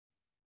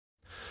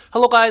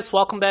Hello guys,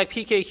 welcome back,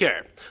 PK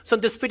here. So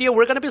in this video,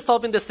 we're going to be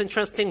solving this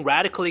interesting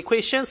radical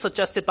equation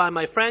suggested by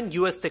my friend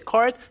US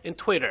Descartes in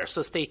Twitter,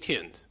 so stay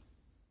tuned.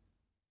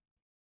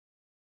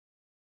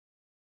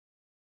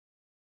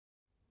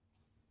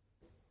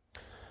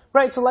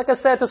 Right, so like I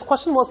said, this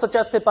question was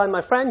suggested by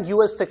my friend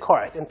US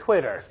Descartes in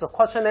Twitter. So the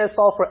question is,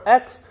 solve for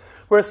x,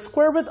 where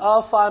square root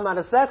of 5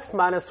 minus x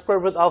minus square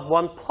root of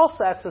 1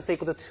 plus x is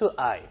equal to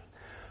 2i.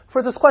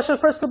 For this question,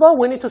 first of all,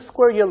 we need to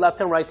square your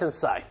left and right hand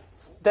side.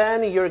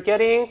 Then you're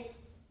getting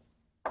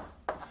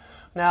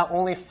now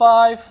only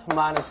 5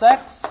 minus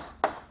x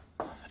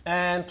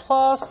and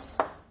plus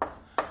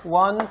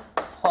 1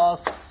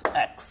 plus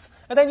x.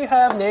 And then you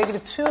have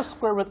negative 2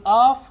 square root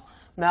of,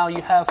 now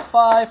you have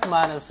 5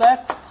 minus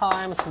x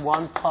times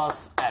 1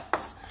 plus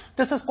x.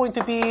 This is going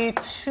to be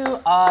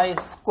 2i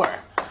squared.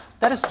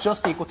 That is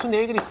just equal to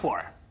negative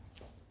 4.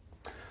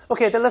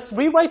 Okay, then let's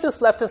rewrite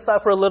this left hand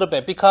side for a little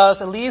bit, because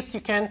at least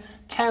you can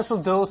cancel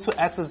those two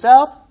x's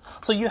out.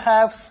 So you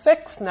have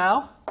 6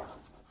 now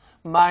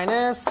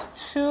minus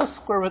 2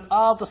 square root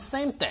of the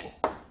same thing.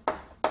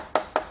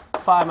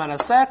 5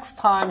 minus x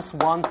times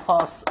 1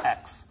 plus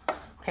x.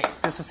 Okay,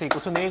 this is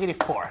equal to negative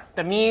 4.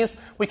 That means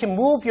we can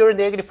move your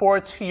negative 4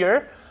 to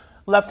your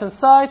left hand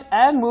side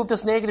and move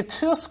this negative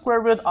 2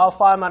 square root of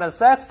 5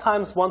 minus x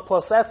times 1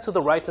 plus x to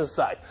the right hand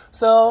side.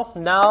 So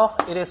now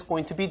it is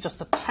going to be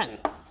just a 10.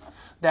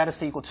 That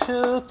is equal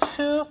to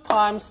 2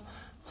 times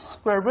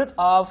square root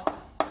of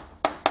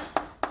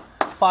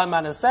 5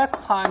 minus x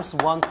times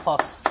 1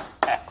 plus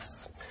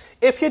x.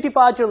 If you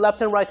divide your left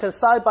and right hand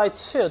side by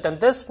 2, then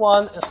this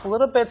one is a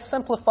little bit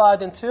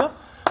simplified into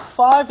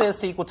 5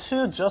 is equal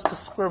to just the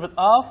square root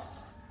of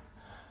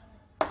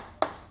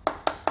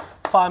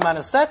 5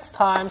 minus x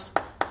times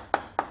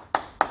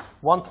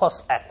 1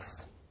 plus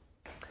x.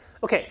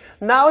 Okay,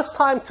 now it's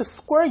time to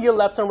square your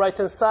left and right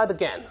hand side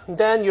again.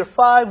 Then your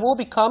 5 will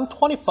become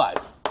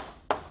 25.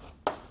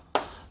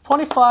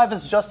 25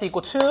 is just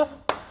equal to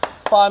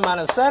 5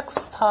 minus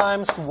x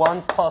times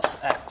 1 plus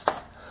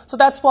x. So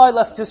that's why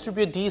let's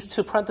distribute these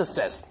two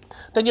parentheses.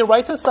 Then your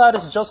right hand side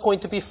is just going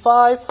to be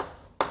 5,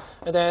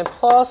 and then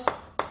plus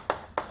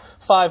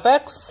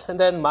 5x, and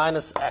then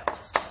minus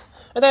x.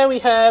 And then we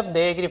have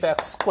negative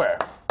x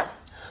squared.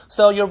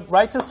 So your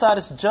right hand side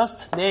is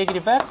just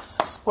negative x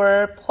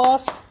squared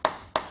plus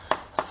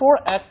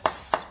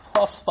 4x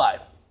plus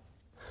 5.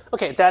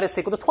 Okay, that is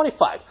equal to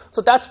 25.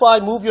 So that's why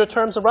move your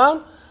terms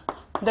around.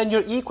 Then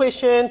your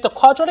equation, the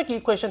quadratic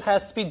equation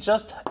has to be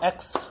just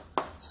x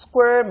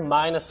squared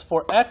minus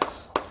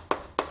 4x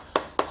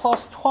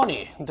plus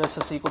 20. This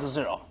is equal to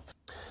 0.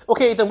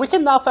 Okay, then we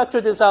can now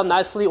factor this out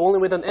nicely only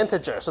with an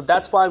integer. So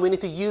that's why we need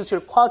to use your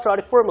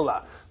quadratic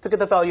formula to get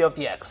the value of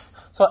the x.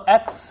 So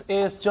x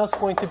is just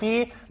going to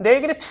be,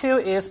 negative 2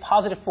 is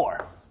positive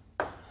 4.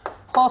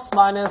 Plus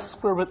minus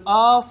square root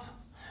of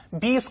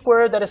b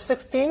squared, that is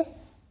 16.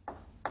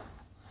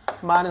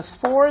 Minus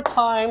 4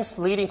 times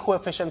leading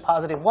coefficient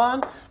positive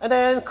 1. And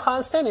then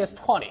constant is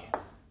 20.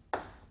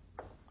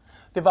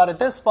 Divided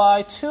this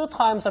by 2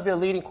 times of your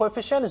leading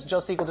coefficient is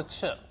just equal to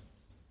 2.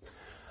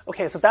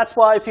 Okay, so that's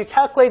why if you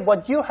calculate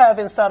what you have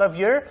inside of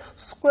your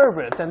square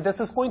root, then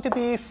this is going to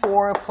be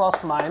 4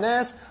 plus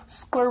minus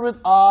square root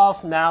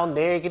of now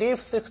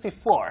negative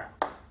 64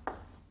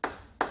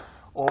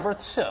 over 2.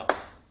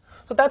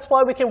 So that's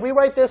why we can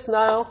rewrite this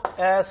now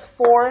as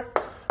 4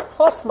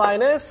 plus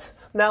minus,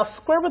 now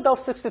square root of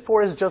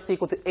 64 is just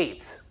equal to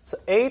 8. So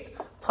 8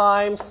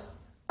 times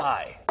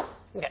I.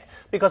 Okay,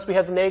 because we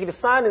have the negative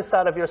sign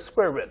inside of your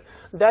square root.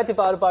 That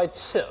divided by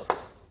 2.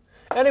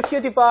 And if you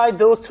divide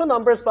those two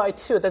numbers by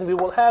 2, then we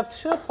will have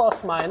 2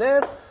 plus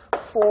minus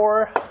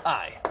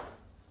 4i.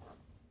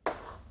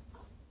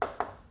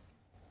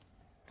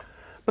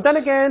 But then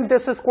again,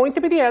 this is going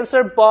to be the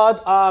answer,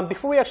 but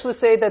before we actually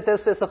say that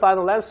this is the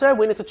final answer,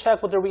 we need to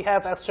check whether we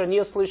have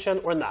extraneous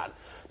solution or not.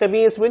 That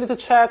means we need to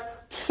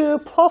check 2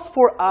 plus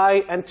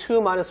 4i and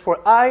 2 minus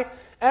 4i.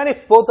 And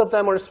if both of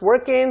them are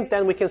working,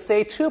 then we can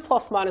say 2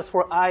 plus minus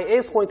 4i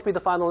is going to be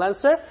the final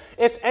answer.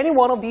 If any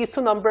one of these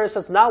two numbers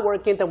is not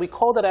working, then we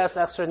call that as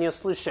extraneous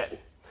solution.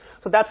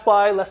 So that's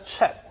why let's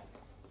check.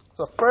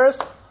 So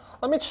first,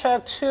 let me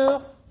check 2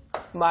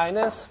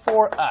 minus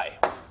 4i.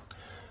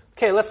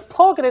 Okay, let's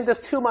plug it in this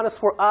 2 minus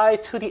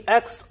 4i to the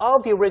x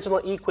of the original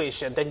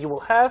equation. Then you will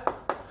have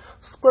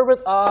square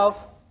root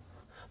of,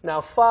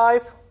 now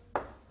 5,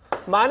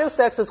 minus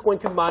x is going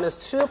to be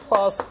minus 2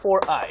 plus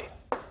 4i.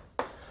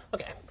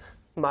 Okay,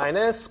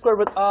 minus square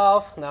root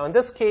of, now in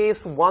this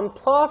case, 1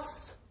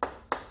 plus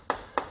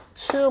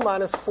 2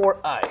 minus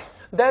 4i.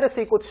 That is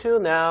equal to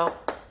now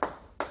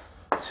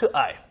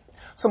 2i.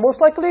 So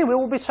most likely, we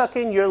will be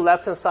checking your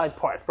left-hand side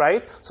part,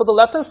 right? So the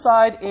left-hand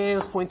side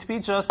is going to be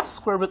just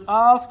square root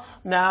of,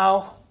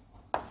 now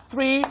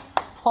 3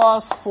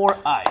 plus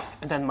 4i.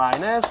 And then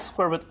minus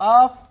square root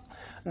of,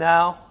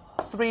 now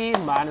 3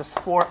 minus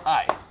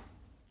 4i.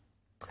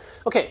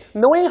 Okay,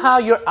 knowing how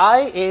your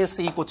I is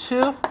equal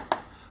to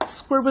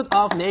square root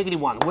of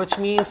negative 1, which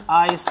means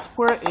I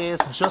squared is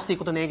just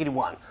equal to negative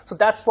 1. So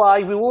that's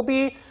why we will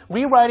be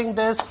rewriting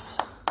this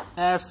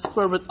as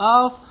square root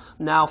of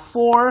now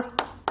 4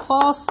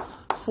 plus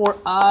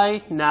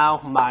 4i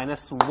now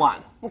minus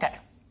 1. Okay.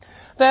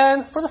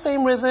 Then, for the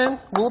same reason,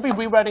 we'll be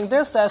rewriting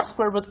this as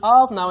square root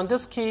of, now in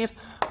this case,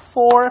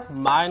 4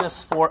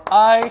 minus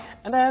 4i,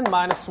 and then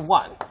minus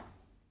 1.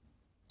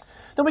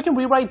 Then we can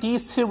rewrite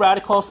these two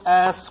radicals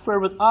as square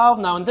root of,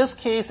 now in this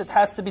case, it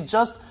has to be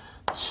just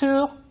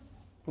 2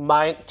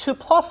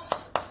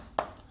 plus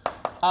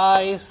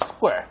I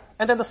squared.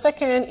 And then the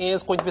second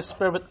is going to be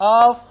square root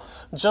of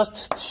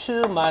just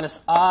 2 minus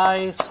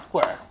I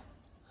squared.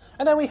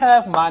 And then we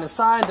have minus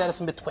sign that is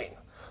in between.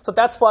 So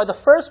that's why the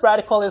first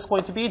radical is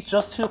going to be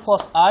just 2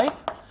 plus I.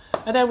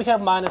 And then we have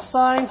minus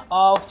sign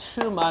of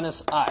 2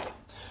 minus I.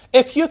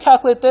 If you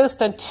calculate this,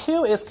 then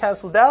 2 is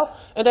cancelled out.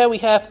 And then we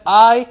have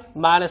I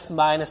minus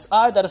minus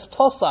I, that is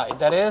plus I,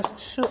 that is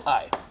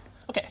 2I.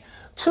 Okay,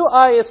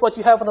 2I is what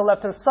you have on the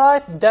left-hand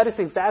side. That is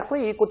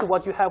exactly equal to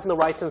what you have on the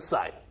right-hand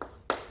side.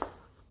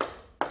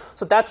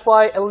 So that's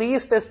why at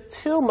least this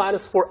 2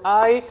 minus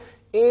 4i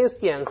is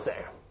the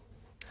answer.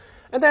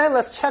 And then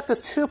let's check this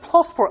 2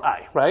 plus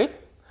 4i, right?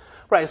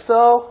 Right,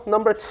 so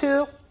number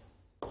 2.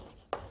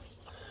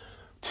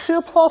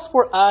 2 plus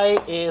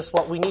 4i is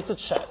what we need to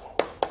check.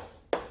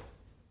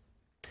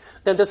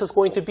 Then this is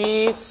going to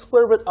be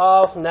square root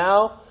of,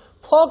 now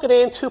plug it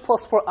in 2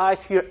 plus 4i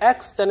to your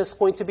x, then it's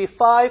going to be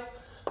 5,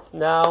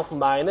 now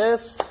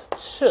minus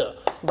 2,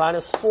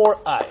 minus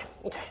 4i.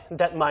 Okay,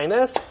 that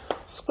minus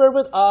square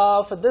root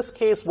of, in this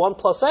case, 1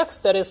 plus x,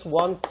 that is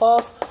 1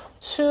 plus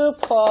 2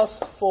 plus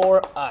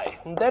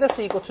 4i. And that is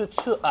equal to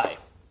 2i.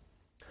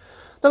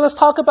 Then let's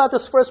talk about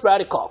this first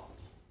radical.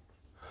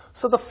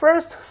 So the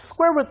first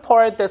square root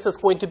part, this is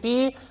going to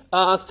be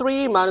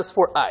 3 minus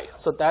 4i.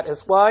 So that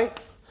is why.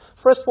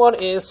 First one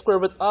is square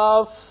root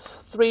of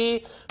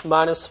 3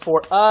 minus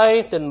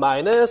 4i, then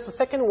minus. The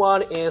second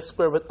one is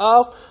square root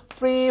of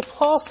 3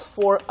 plus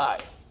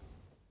 4i.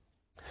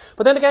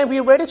 But then again, we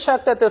already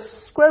checked that the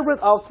square root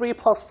of 3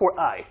 plus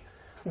 4i,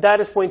 that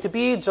is going to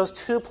be just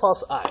 2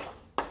 plus I.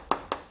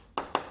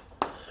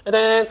 And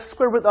then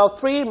square root of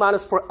 3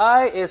 minus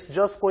 4i is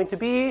just going to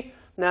be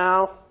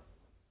now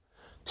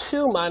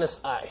 2 minus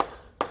I.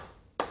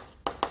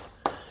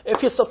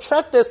 If you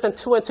subtract this, then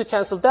 2 and 2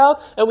 canceled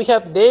out, and we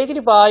have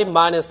negative I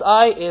minus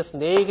I is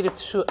negative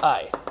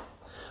 2i.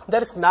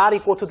 That is not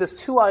equal to this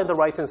 2i on the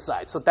right-hand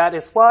side. So that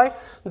is why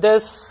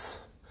this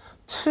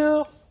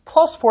 2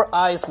 plus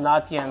 4i is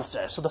not the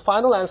answer. So the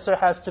final answer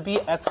has to be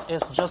x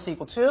is just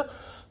equal to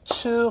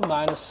 2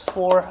 minus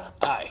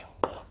 4i.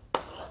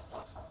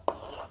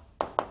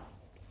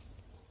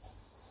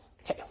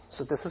 Okay,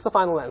 so this is the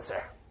final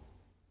answer.